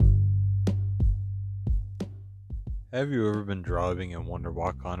Have you ever been driving and wonder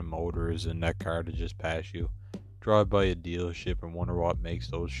what kind of motor is in that car that just passed you? Drive by a dealership and wonder what makes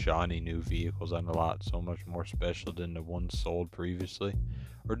those shiny new vehicles on the lot so much more special than the ones sold previously?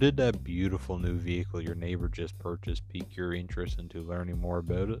 Or did that beautiful new vehicle your neighbor just purchased pique your interest into learning more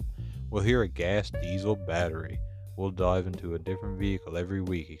about it? Well, here at Gas Diesel Battery, we'll dive into a different vehicle every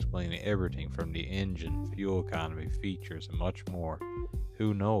week, explaining everything from the engine, fuel economy, features, and much more.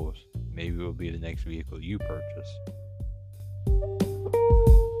 Who knows? Maybe it will be the next vehicle you purchase.